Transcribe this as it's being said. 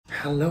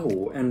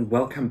Hello and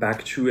welcome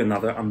back to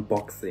another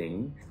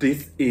unboxing.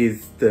 This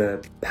is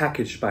the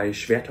package by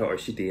Schwerter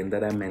Orchideen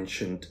that I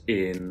mentioned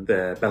in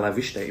the Bella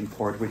Vista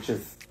import, which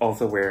is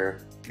also where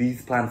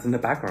these plants in the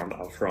background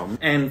are from.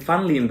 And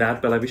funnily in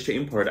that Bella Vista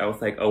import, I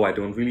was like, oh, I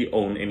don't really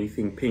own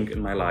anything pink in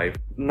my life.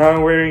 Now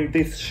I'm wearing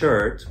this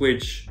shirt,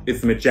 which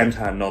is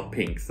magenta and not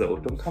pink, so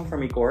don't come for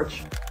me,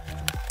 gorge.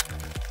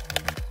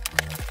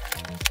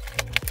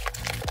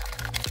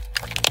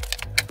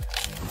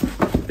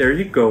 There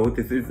you go,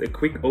 this is a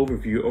quick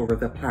overview over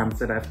the plants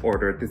that I've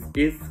ordered. This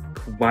is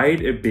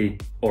quite a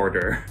big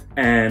order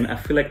and I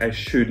feel like I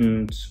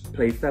shouldn't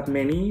place that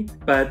many,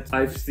 but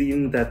I've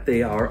seen that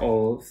they are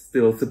all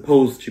still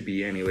supposed to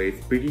be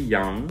anyways, pretty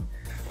young.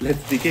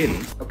 Let's dig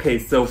in. Okay,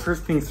 so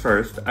first things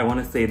first, I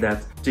want to say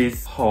that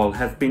this haul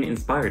has been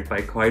inspired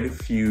by quite a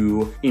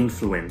few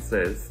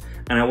influences.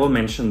 And I will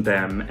mention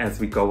them as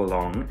we go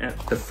along.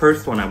 The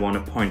first one I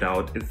want to point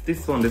out is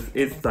this one. This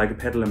is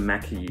Zygopetalum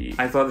mackayi.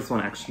 I saw this one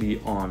actually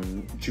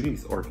on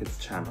Julie's Orchids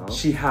channel.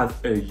 She has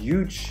a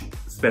huge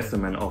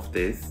specimen of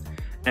this.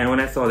 And when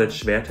I saw that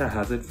Schwerter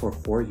has it for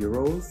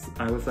 €4,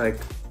 I was like,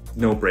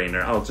 no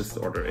brainer, I'll just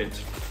order it.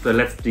 So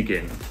let's dig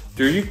in.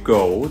 There you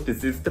go,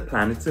 this is the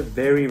plant. It's a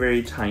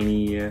very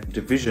tiny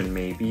division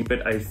maybe,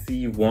 but I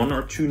see 1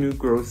 or 2 new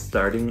growths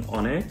starting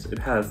on it. It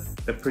has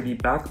a pretty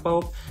back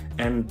bulb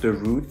and the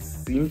roots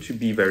seem to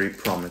be very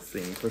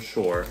promising for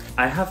sure.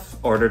 I have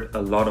ordered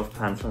a lot of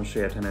plants from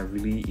Schwerter and I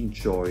really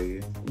enjoy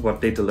what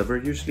they deliver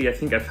usually. I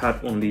think I've had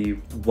only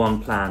one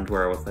plant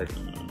where I was like,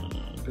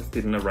 this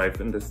didn't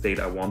arrive in the state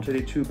I wanted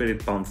it to, but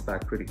it bounced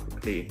back pretty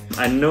quickly.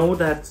 I know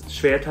that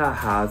Schwerter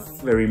has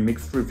very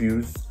mixed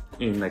reviews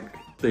in like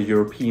the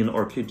European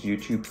orchid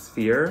YouTube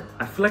sphere.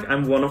 I feel like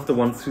I'm one of the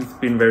ones who's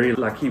been very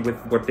lucky with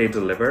what they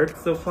delivered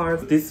so far.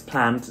 This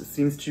plant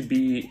seems to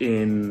be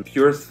in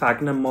pure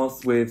sphagnum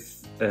moss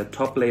with a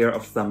top layer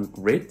of some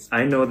grit.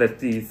 I know that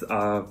these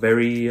are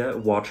very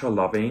water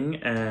loving,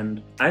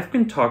 and I've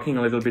been talking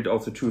a little bit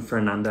also to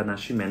Fernanda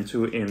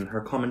Nascimento in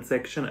her comment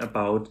section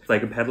about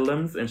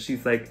Zygopetalums, and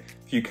she's like,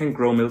 if you can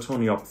grow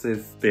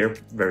Miltoniopsis, they're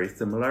very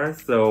similar.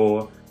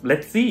 So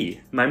let's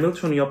see. My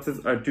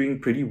Miltoniopsis are doing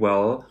pretty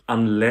well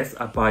unless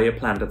I buy a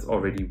plant that's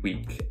already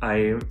weak.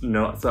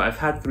 So I've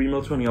had 3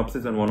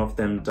 Miltoniopsis and one of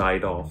them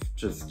died off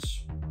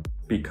just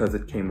because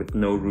it came with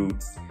no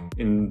roots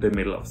in the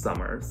middle of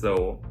summer.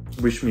 So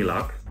wish me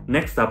luck.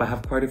 Next up, I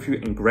have quite a few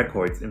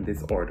Angraecoids in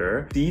this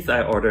order. These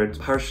I ordered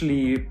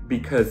partially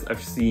because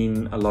I've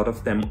seen a lot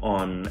of them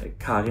on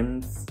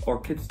Karin's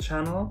Orchids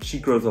channel. She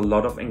grows a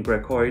lot of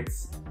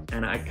Angraecoids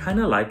and I kind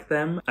of like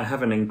them. I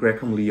have an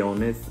Angraecum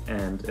leonis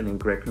and an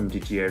Angraecum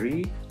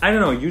digeri. I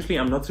don't know, usually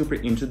I'm not super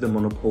into the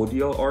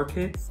monopodial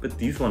orchids, but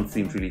these ones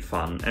seem really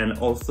fun. And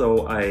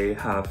also I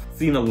have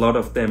seen a lot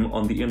of them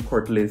on the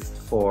import list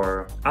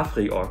for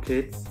Afri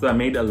orchids. So I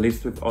made a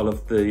list with all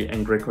of the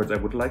Angraecoids I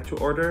would like to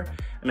order.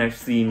 And I've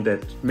seen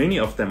that many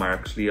of them are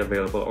actually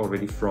available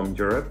already from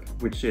Europe,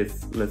 which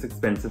is less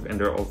expensive and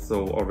they're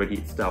also already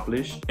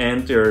established.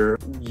 And they're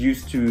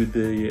used to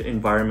the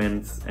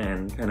environments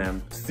and kind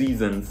of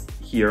seasons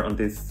here on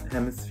this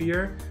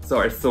hemisphere. So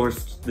I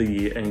sourced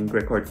the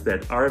Angraecoids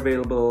that are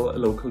available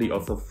locally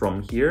also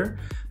from here.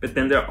 But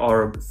then there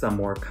are some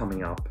more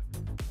coming up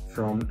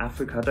from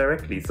Africa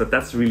directly, so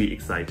that's really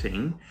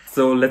exciting.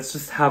 So let's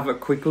just have a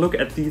quick look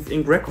at these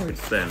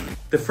Angraecoids then.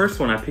 The first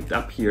one I picked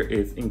up here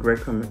is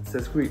Angraecum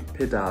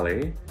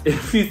sesquipedale.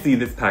 If you see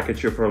this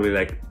package, you're probably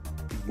like,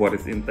 what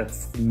is in?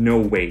 That's no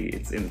way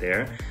it's in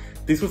there.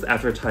 This was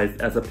advertised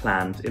as a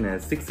plant in a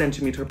 6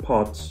 centimeter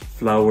pot,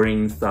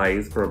 flowering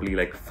size, probably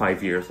like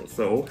 5 years or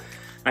so.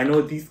 I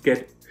know these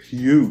get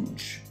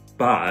huge,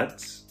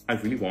 but I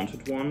really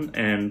wanted one,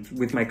 and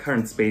with my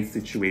current space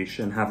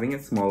situation, having a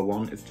small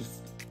one is just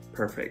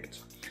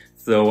perfect.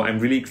 So I'm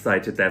really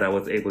excited that I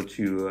was able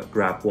to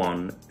grab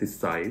one this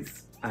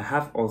size. I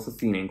have also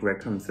seen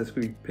Angraecum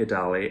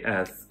sesquipedale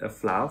as a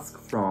flask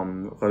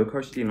from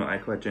Orchideen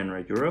or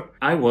genera Europe.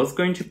 I was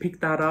going to pick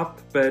that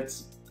up, but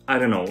I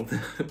don't know, the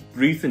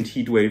recent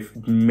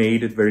heatwave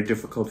made it very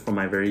difficult for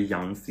my very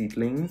young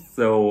seedlings.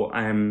 So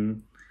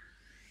I'm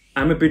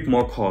a bit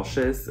more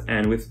cautious,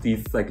 and with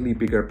these slightly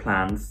bigger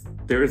plants,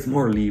 there is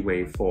more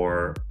leeway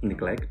for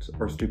neglect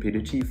or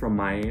stupidity from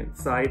my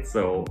side.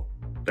 So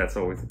that's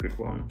always a good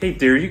one. Hey,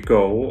 there you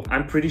go.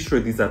 I'm pretty sure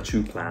these are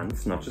 2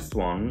 plants, not just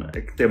one.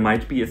 Like, there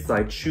might be a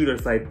side shoot or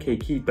side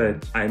keiki,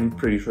 but I'm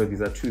pretty sure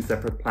these are 2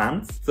 separate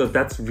plants. So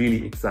that's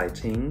really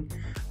exciting.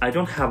 I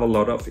don't have a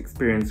lot of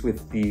experience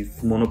with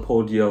these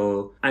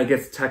monopodial. I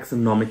guess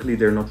taxonomically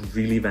they're not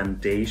really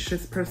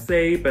vandaceous per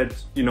se,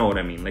 but you know what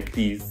I mean. Like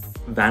these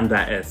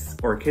Vanda-esque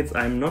orchids,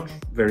 I'm not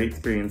very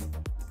experienced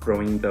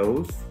growing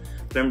those,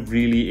 but I'm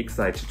really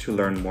excited to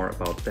learn more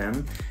about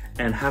them.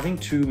 And having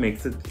 2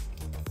 makes it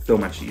so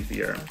much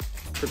easier.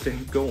 But there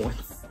you go,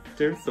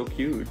 they're so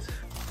cute.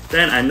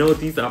 Then I know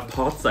these are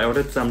pots. I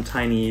ordered some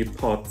tiny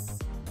pots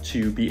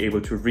to be able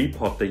to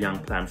repot the young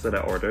plants that I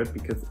ordered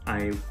because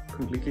I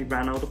completely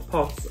ran out of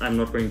pots. I'm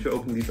not going to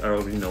open these, I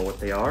already know what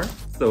they are.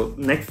 So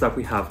next up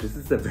we have, this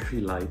is a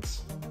very light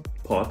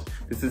pot.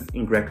 This is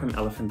Angraecum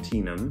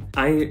elephantinum.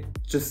 I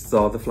just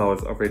saw the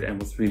flowers of it and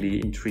was really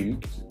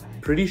intrigued.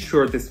 Pretty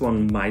sure this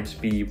one might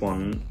be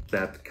one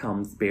that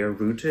comes bare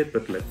rooted,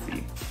 but let's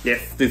see.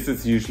 Yes, this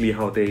is usually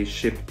how they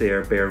ship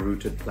their bare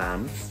rooted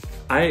plants.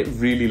 I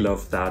really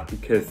love that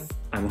because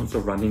I'm also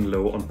running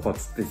low on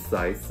pots this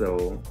size,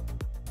 so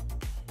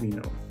you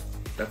know,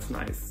 that's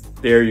nice.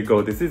 There you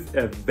go. This is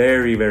a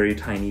very, very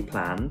tiny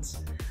plant.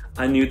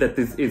 I knew that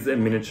this is a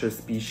miniature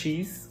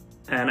species,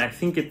 and I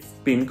think it's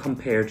been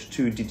compared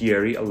to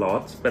Didieri a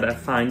lot, but I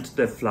find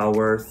the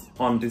flowers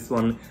on this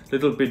one a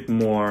little bit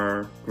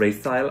more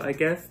gracile, I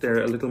guess.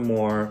 They're a little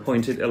more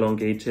pointed,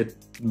 elongated,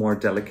 more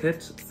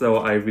delicate, so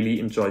I really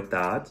enjoyed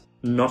that.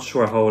 Not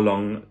sure how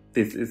long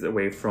this is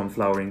away from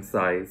flowering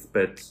size,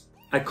 but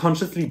I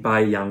consciously buy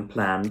young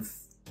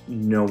plants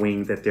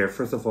knowing that they're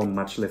first of all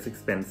much less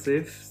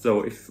expensive,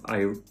 so if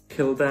I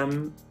kill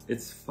them,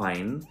 it's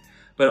fine.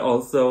 But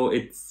also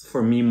it's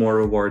for me more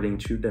rewarding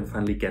to then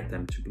finally get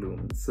them to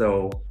bloom.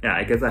 So yeah,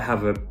 I guess I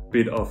have a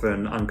bit of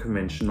an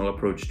unconventional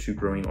approach to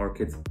growing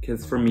orchids,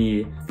 because for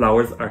me,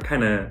 flowers are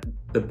kind of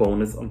the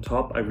bonus on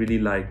top. I really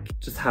like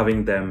just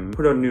having them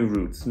put on new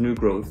roots, new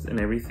growth and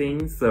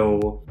everything.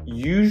 So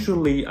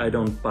usually I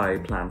don't buy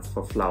plants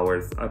for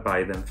flowers. I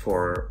buy them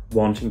for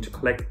wanting to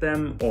collect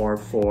them or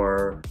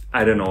for,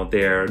 I don't know,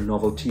 their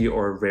novelty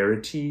or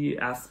rarity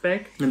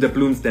aspect. And the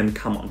blooms then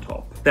come on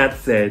top. That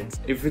said,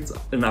 if it's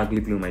an ugly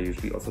bloom, I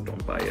usually also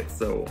don't buy it.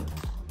 So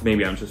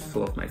maybe I'm just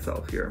full of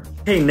myself here.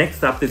 Hey,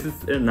 next up, this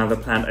is another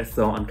plant I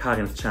saw on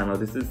Karin's channel.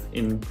 This is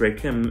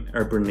Angraecum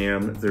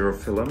erburneum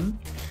xerophyllum.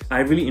 I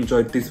really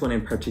enjoyed this one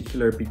in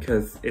particular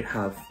because it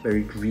has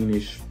very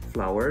greenish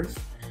flowers.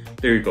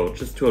 There you go,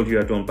 just told you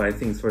I don't buy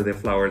things for their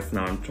flowers,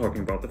 now I'm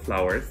talking about the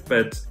flowers.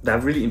 But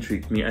that really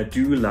intrigued me. I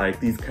do like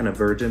these kind of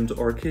verdant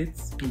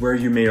orchids, where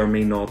you may or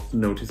may not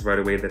notice right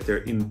away that they're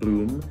in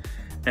bloom.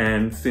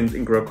 And since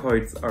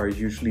Angraecoids are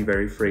usually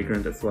very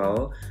fragrant as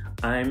well,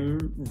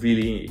 I'm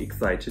really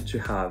excited to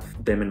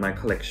have them in my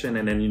collection.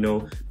 And then, you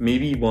know,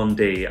 maybe one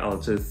day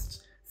I'll just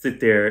sit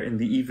there in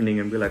the evening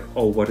and be like,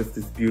 oh, what is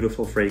this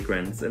beautiful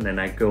fragrance? And then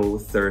I go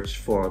search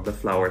for the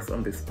flowers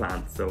on this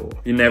plant. So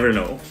you never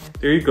know.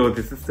 There you go.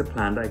 This is the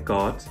plant I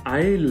got.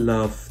 I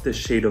love the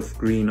shade of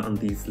green on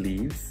these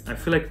leaves. I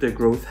feel like the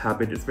growth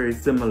habit is very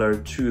similar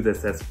to the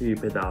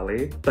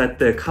sesquipedale, but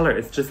the color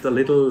is just a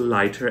little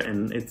lighter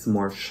and it's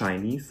more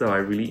shiny. So I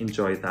really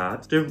enjoy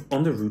that.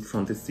 On the root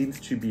front, this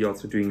seems to be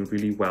also doing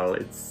really well.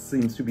 It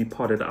seems to be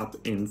potted up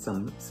in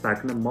some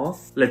sphagnum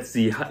moss. Let's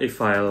see if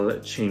I'll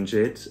change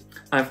it.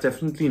 I've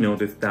definitely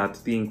noticed that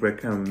the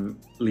Angraecum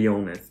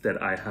leonis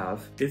that I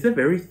have is a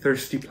very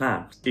thirsty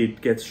plant.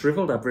 It gets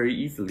shriveled up very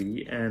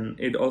easily, and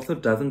it also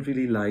doesn't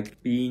really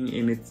like being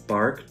in its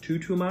bark too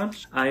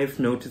much. I've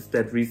noticed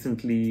that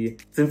recently,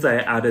 since I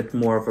added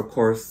more of a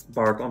coarse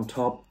bark on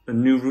top, the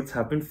new roots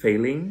have been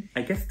failing.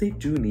 I guess they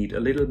do need a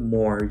little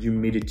more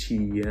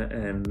humidity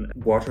and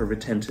water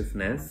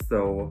retentiveness,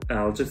 so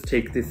I'll just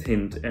take this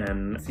hint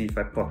and see if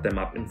I pot them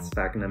up in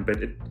sphagnum. But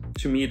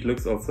to me it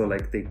looks also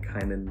like they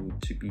kind of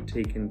need to be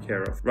taken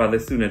care of rather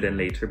sooner than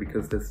later,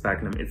 because the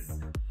sphagnum is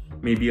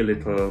maybe a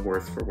little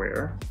worse for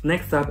wear.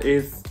 Next up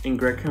is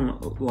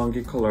Angraecum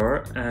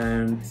longicalcar,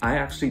 and I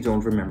actually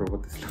don't remember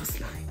what this looks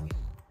like.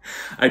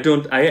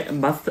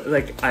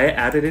 I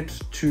added it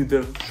to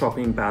the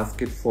shopping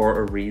basket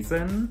for a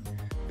reason,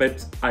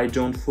 but I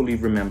don't fully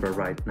remember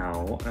right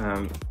now.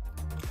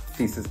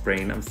 Thesis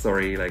brain, I'm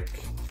sorry,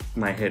 like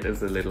my head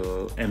is a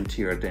little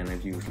emptier than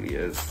it usually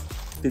is.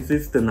 This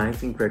is the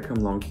nice Angraecum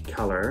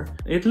longicalcar.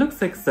 It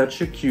looks like such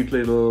a cute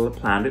little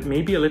plant. It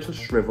may be a little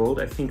shriveled.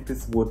 I think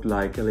this would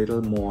like a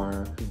little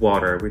more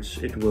water, which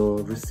it will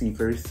receive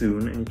very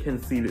soon. And you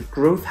can see that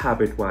growth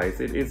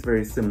habit-wise, it is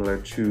very similar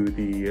to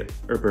the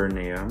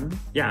erburneum.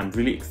 Yeah, I'm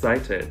really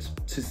excited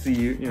to see,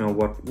 you know,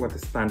 what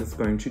this plant is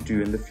going to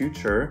do in the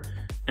future,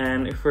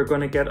 and if we're going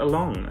to get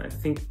along. I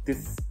think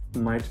this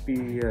might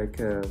be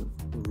like a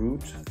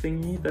root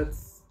thingy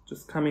that's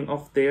just coming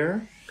off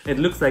there. It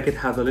looks like it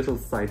has a little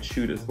side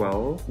shoot as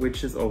well,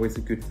 which is always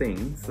a good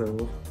thing,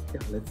 so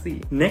yeah, let's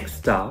see.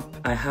 Next up,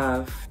 I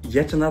have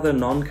yet another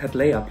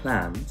non-Cattleya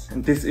plant,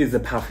 and this is a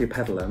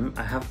Paphiopedilum.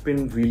 I have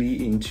been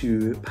really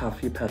into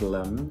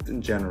Paphiopedilums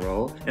in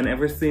general, and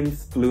ever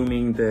since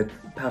blooming the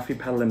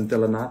Paphiopedilum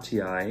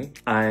delenatii,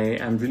 I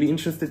am really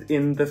interested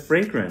in the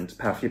fragrant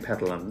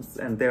Paphiopedilums,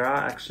 and there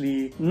are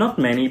actually not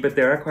many, but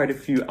there are quite a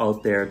few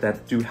out there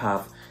that do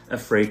have a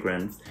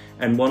fragrance,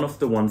 and one of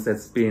the ones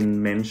that's been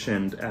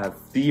mentioned as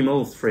the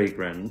most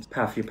fragrant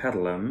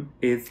Paphiopedilum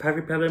is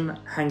Paphiopedilum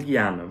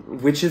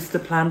hangianum, which is the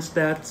plant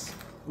that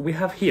we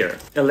have here.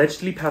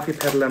 Allegedly,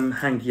 Paphiopedilum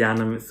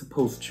hangianum is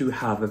supposed to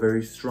have a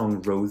very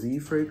strong rosy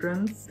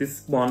fragrance.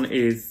 This one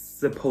is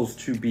supposed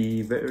to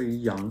be very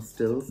young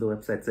still. The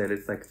website said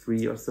it's like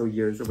 3 or so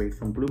years away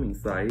from blooming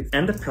size.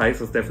 And the price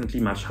was definitely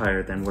much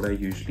higher than what I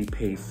usually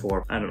pay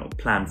for, I don't know,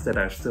 plants that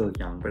are still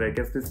young. But I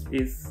guess this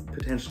is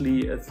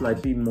potentially a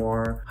slightly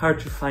more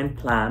hard to find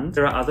plant.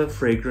 There are other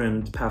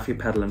fragrant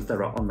Paphiopedilums that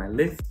are on my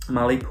list.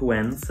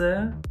 Malipuense,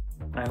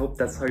 I hope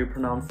that's how you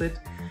pronounce it.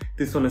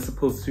 This one is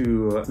supposed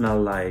to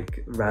smell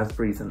like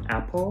raspberries and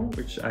apple,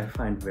 which I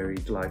find very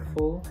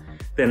delightful.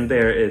 Then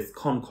there is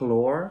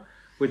concolor,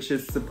 which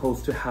is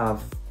supposed to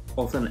have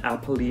also an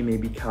appley,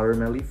 maybe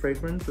caramelly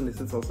fragrance, and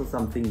this is also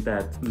something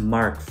that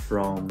Mark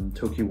from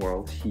Tokyo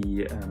World,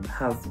 he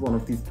has one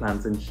of these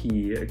plants and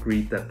he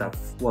agreed that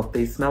that's what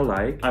they smell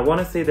like. I want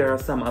to say there are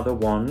some other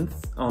ones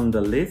on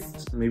the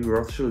list, maybe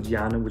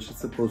Rothschildiana, which is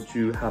supposed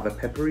to have a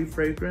peppery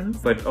fragrance,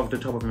 but off the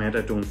top of my head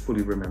I don't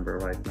fully remember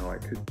right now. I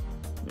could,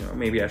 you know,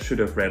 maybe I should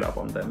have read up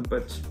on them,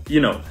 but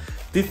you know,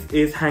 this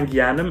is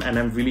hangianum and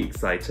I'm really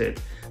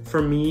excited. For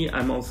me,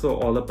 I'm also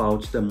all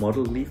about the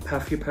model leaf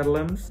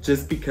Paphiopedilums,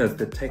 just because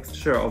the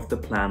texture of the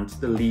plant,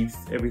 the leaves,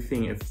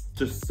 everything is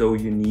just so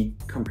unique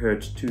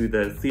compared to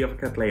the sea of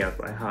Cattleyas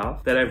I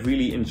have, that I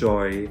really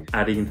enjoy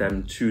adding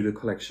them to the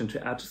collection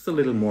to add just a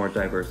little more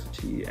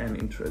diversity and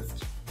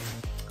interest.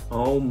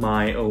 Oh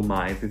my,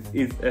 this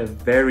is a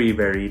very,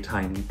 very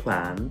tiny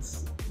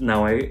plant.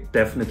 Now I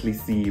definitely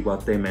see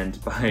what they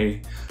meant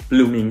by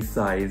blooming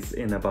size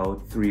in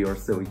about 3 or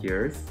so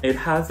years. It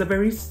has a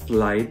very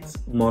slight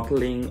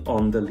mottling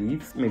on the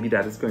leaves. Maybe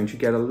that is going to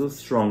get a little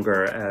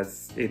stronger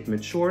as it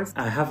matures.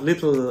 I have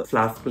little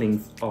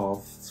flasklings of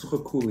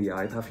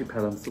coerulea,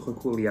 Paphiopedilum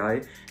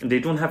coerulea, and they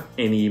don't have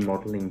any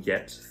mottling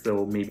yet.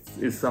 So maybe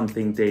it's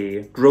something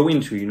they grow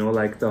into, you know,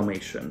 like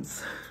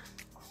Dalmatians.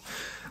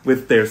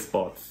 With their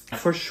spots.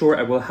 For sure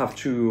I will have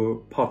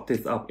to pot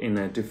this up in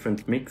a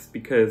different mix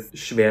because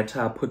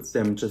Schwerter puts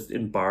them just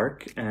in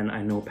bark, and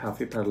I know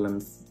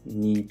Paphiopedilums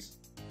need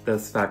the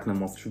sphagnum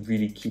moss to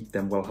really keep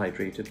them well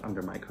hydrated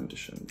under my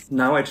conditions.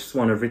 Now I just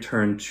want to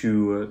return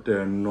to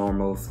the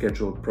normal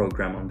scheduled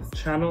program on this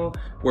channel,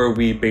 where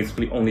we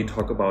basically only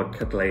talk about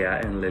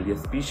Cattleya and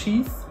Laelia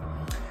species.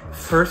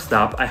 First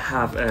up, I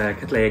have a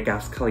Cattleya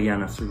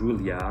gaskelliana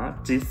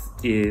coerulea. This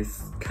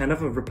is kind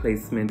of a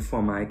replacement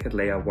for my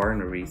Cattleya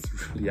warneri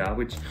coerulea,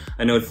 which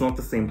I know it's not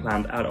the same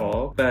plant at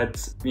all,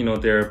 but you know,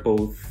 they're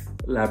both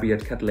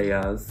labiate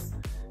Cattleyas,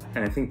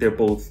 and I think they're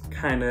both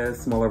kind of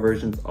smaller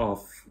versions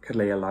of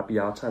Cattleya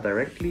labiata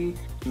directly.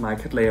 My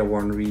Cattleya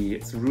warneri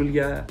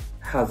coerulea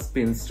has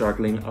been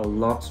struggling a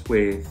lot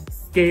with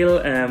scale.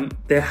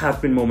 There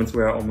have been moments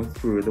where I almost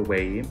threw it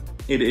away.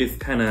 It is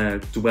kind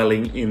of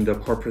dwelling in the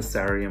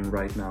porpressarium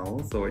right now,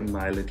 so in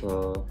my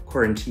little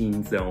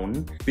quarantine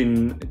zone.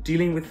 Been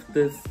dealing with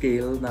the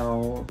scale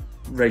now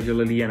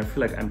regularly and I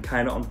feel like I'm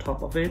kind of on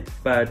top of it,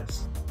 but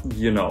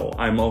you know,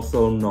 I'm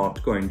also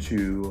not going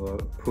to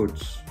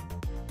put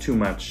too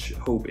much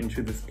hope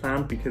into this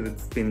plant because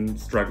it's been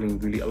struggling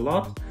really a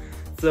lot.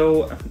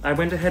 So I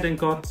went ahead and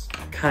got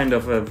kind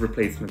of a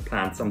replacement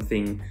plant,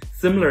 something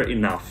similar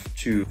enough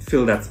to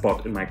fill that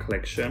spot in my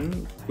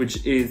collection,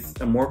 which is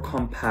a more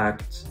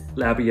compact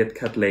labiate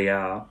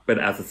Cattleya, but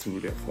as a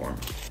coerulea form.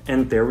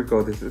 And there we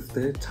go, this is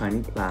the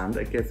tiny plant.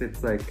 I guess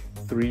it's like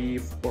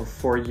 3 or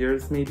 4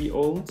 years maybe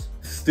old.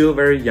 Still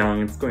very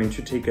young, it's going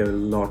to take a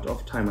lot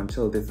of time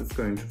until this is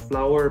going to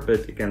flower,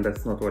 but again,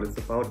 that's not what it's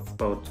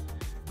about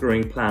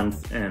growing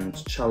plants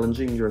and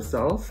challenging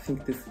yourself. I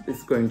think this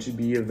is going to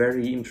be a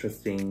very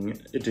interesting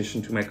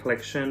addition to my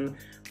collection.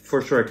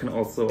 For sure, I can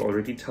also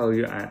already tell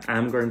you I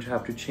am going to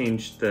have to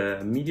change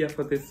the media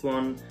for this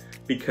one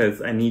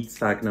because I need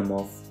sphagnum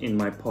moss in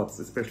my pots,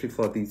 especially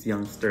for these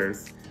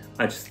youngsters.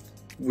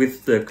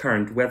 With the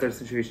current weather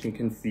situation, you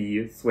can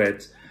see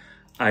sweat.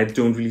 I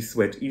don't really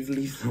sweat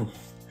easily, so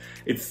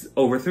it's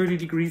over 30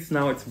 degrees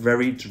now, it's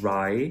very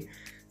dry.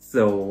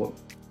 So,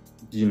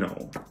 you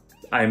know,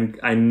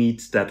 I need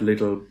that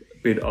little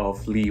bit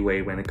of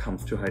leeway when it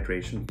comes to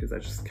hydration because I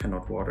just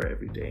cannot water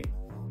every day.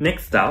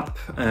 Next up,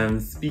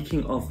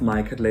 speaking of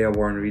my Cattleya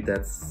warneri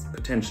that's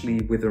potentially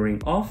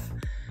withering off,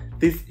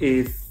 this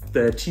is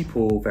the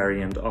tipo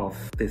variant of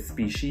this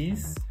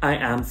species. I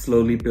am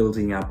slowly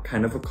building up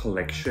kind of a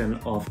collection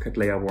of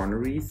Cattleya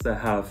warneries. I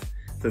have,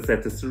 as I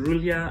said, the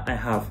coerulea, I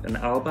have an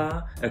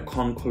alba, a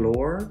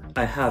concolor,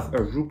 I have a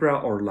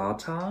rubra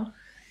orlata,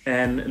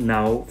 and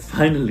now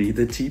finally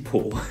the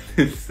tipo.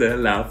 It's the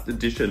last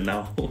edition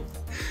now.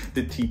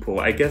 The tipo.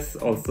 I guess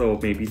also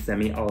maybe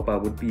semi-alba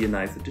would be a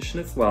nice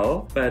addition as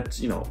well, but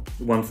you know,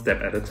 one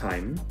step at a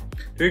time.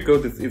 There you go,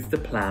 this is the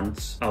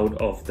plant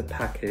out of the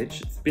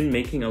package. It's been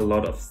making a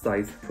lot of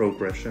size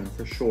progression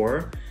for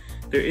sure.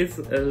 There is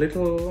a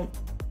little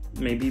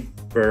maybe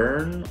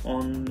burn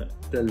on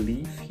the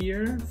leaf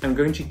here. I'm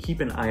going to keep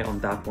an eye on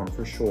that one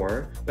for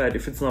sure, but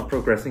if it's not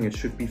progressing, it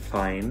should be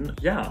fine.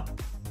 Yeah.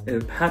 A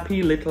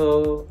happy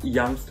little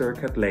youngster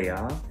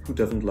Cattleya, who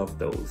doesn't love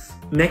those?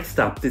 Next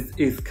up, this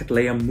is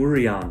Cattleya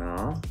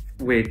mooreana,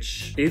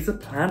 which is a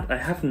plant I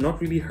have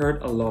not really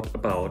heard a lot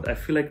about. I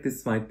feel like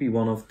this might be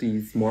one of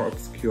these more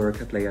obscure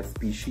Cattleya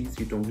species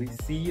you don't really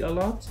see a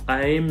lot.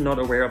 I'm not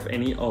aware of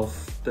any of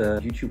the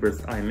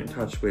YouTubers I'm in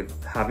touch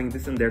with having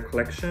this in their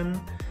collection.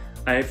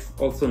 I've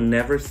also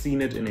never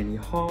seen it in any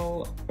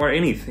haul or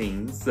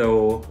anything,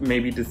 so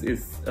maybe this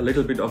is a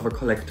little bit of a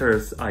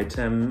collector's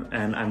item,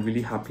 and I'm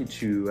really happy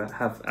to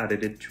have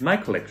added it to my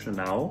collection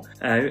now.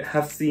 I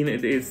have seen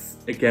it is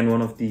again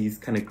one of these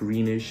kind of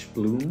greenish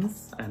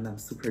blooms, and I'm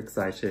super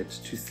excited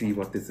to see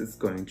what this is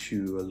going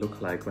to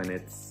look like when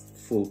it's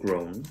full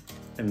grown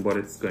and what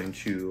it's going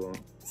to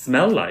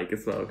smell like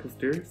as well, because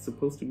they're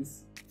supposed to be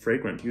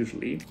fragrant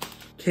usually.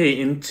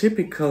 Okay, in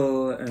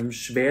typical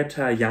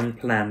Schwerter young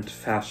plant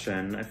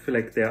fashion, I feel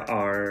like there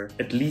are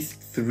at least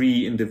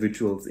 3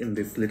 individuals in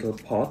this little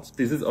pot.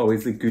 This is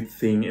always a good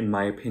thing in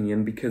my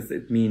opinion, because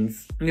it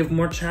means you have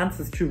more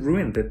chances to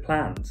ruin the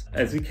plant.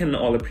 As we can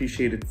all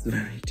appreciate, it's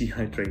very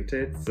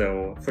dehydrated,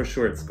 so for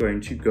sure it's going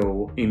to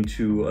go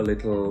into a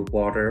little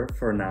water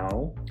for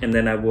now. And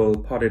then I will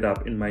pot it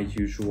up in my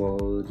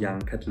usual young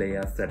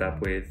Cattleya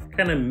setup with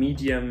kind of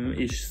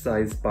medium-ish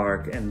sized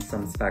bark and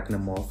some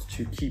sphagnum moss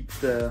to keep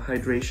the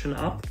hydration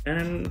up,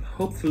 and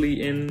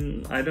hopefully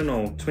in, I don't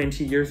know,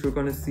 20 years we're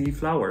gonna see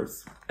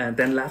flowers. And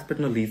then last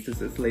but not least,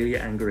 this is Laelia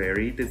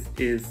angerei. This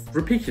is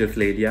Ridiculous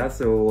Laelia,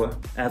 so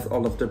as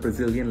all of the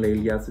Brazilian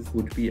Laelias, this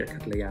would be a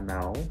Cattleya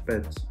now,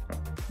 but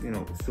you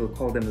know, we still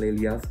call them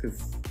Laelias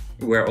because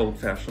we're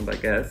old-fashioned, I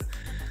guess.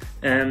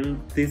 And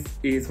this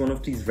is one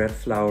of these red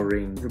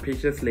flowering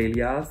Ridiculous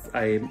Laelias.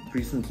 I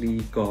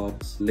recently got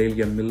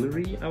Laelia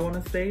milleri, I want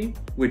to say,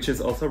 which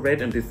is also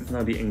red, and this is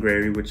now the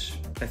Angraecum, which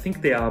I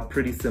think they are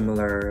pretty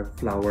similar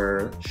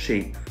flower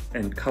shape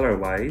and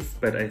color-wise,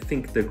 but I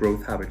think the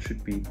growth habit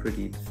should be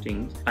pretty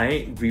distinct.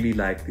 I really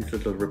like these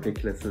little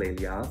Ridiculous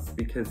Laelias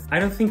because I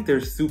don't think they're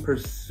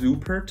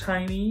super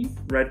tiny,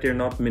 right? They're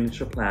not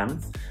miniature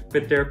plants,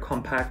 but they're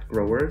compact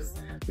growers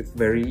with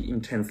very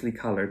intensely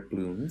colored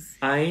blooms.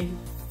 I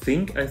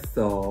think I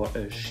saw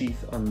a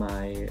sheath on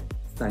my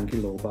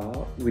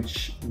Zygopetalum,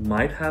 which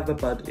might have a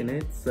bud in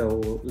it,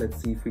 so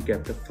let's see if we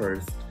get the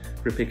first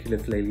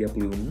Ridiculous Laelia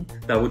bloom.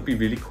 That would be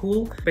really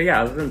cool. But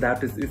yeah, other than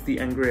that, this is the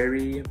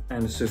Angraecum,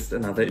 and it's just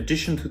another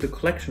addition to the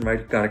collection,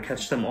 right? Gotta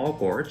catch them all,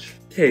 Gorge.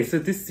 Okay, so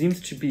this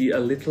seems to be a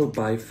little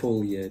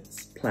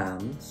bifoliate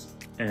plant,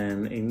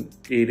 and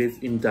it is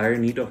in dire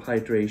need of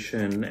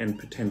hydration and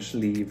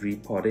potentially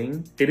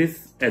repotting. It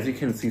is, as you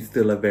can see,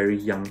 still a very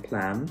young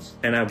plant,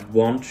 and I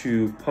want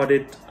to pot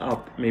it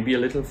up maybe a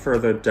little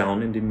further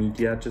down in the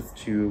media just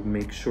to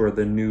make sure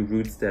the new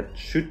roots that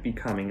should be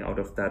coming out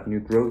of that new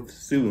growth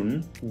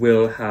soon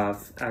will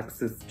have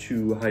access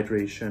to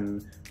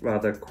hydration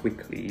rather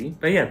quickly.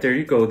 But yeah, there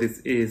you go. This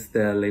is the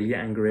Laelia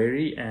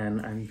angerei,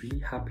 and I'm really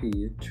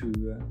happy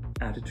to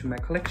add it to my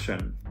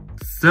collection.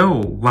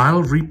 So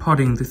while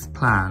repotting this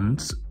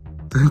plant,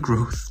 the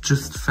growth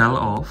just fell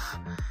off,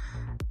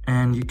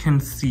 and you can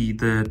see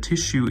the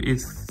tissue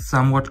is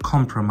somewhat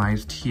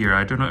compromised here.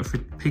 I don't know if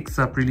it picks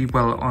up really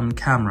well on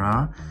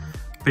camera,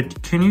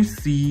 but can you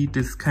see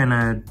this kind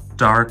of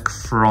dark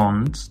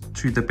front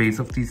to the base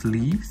of these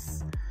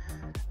leaves?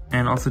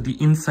 And also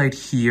the inside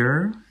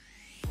here,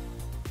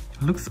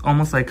 it looks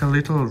almost like a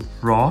little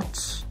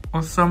rot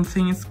or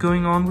something is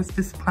going on with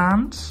this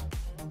plant.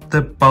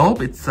 The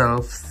bulb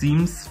itself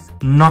seems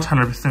not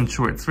 100%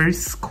 sure. It's very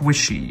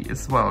squishy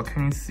as well.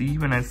 Can you see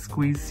when I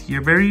squeeze here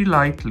very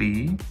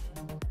lightly?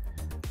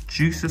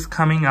 Juice is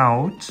coming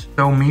out.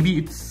 So maybe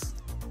it's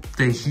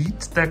the heat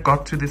that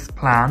got to this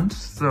plant.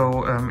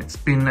 So it's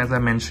been, as I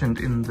mentioned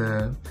in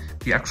the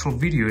actual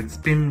video, it's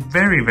been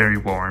very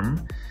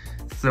warm.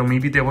 So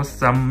maybe there was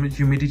some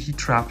humidity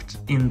trapped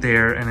in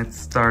there and it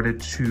started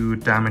to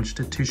damage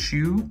the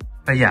tissue.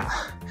 But yeah,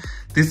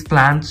 this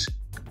plant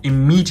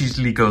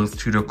immediately goes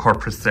to the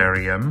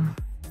corpusarium.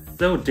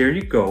 So there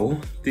you go.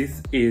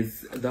 This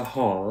is the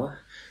haul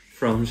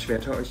from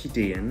Schwerter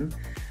Orchideen.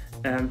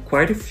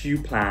 Quite a few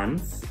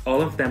plants.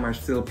 All of them are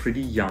still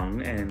pretty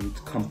young and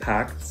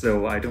compact,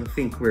 so I don't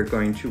think we're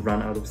going to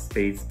run out of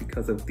space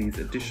because of these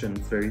additions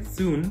very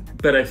soon.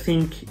 But I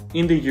think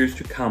in the years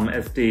to come,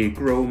 as they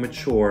grow,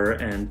 mature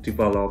and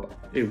develop,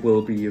 it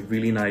will be a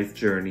really nice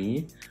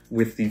journey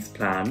with these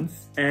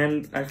plants.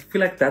 And I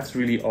feel like that's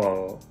really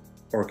all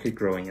orchid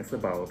growing is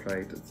about,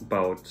 right? It's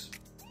about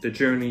the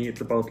journey,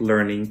 it's about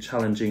learning,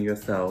 challenging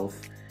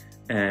yourself,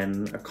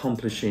 and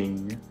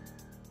accomplishing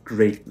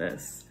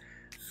greatness.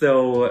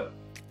 So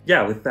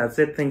yeah, with that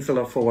said, thanks a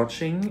lot for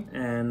watching,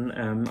 and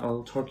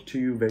I'll talk to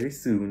you very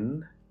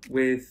soon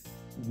with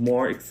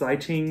more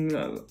exciting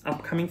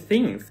upcoming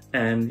things.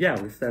 And yeah,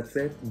 with that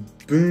said,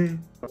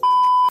 boom.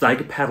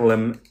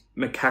 Zygopetalum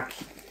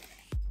mackayi.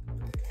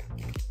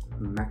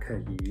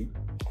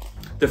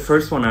 The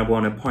first one I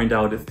want to point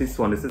out is this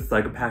one. This is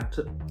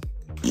Zygopetalum.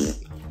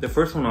 The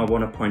first one I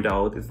want to point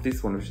out is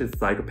this one, which is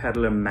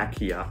Zygopetalum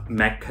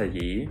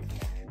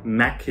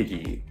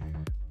mackayi.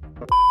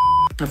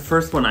 The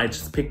first one I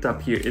just picked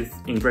up here is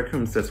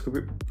Angraecum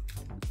sesquipedale.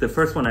 The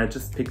first one I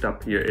just picked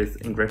up here is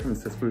Angraecum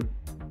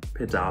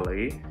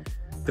sesquipedale.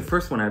 The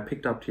first one I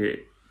picked up here.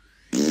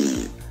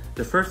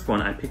 The first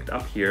one I picked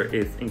up here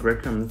is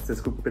Angraecum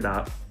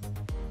sesquipedale.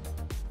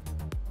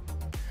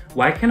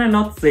 Why can I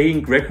not say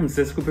Angraecum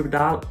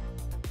sesquipedale?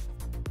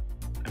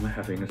 Am I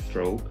having a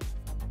stroke?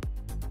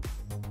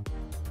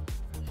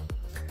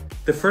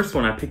 The first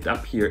one I picked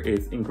up here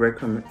is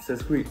Angraecum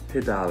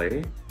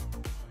sesquipedale.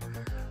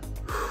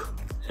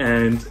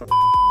 And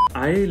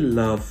I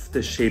love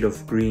the shade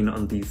of green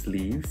on these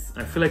leaves.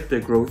 I feel like the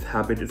growth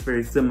habit is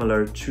very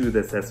similar to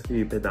the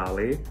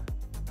sesquipedale.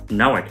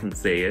 Now I can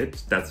say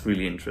it. That's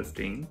really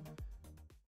interesting.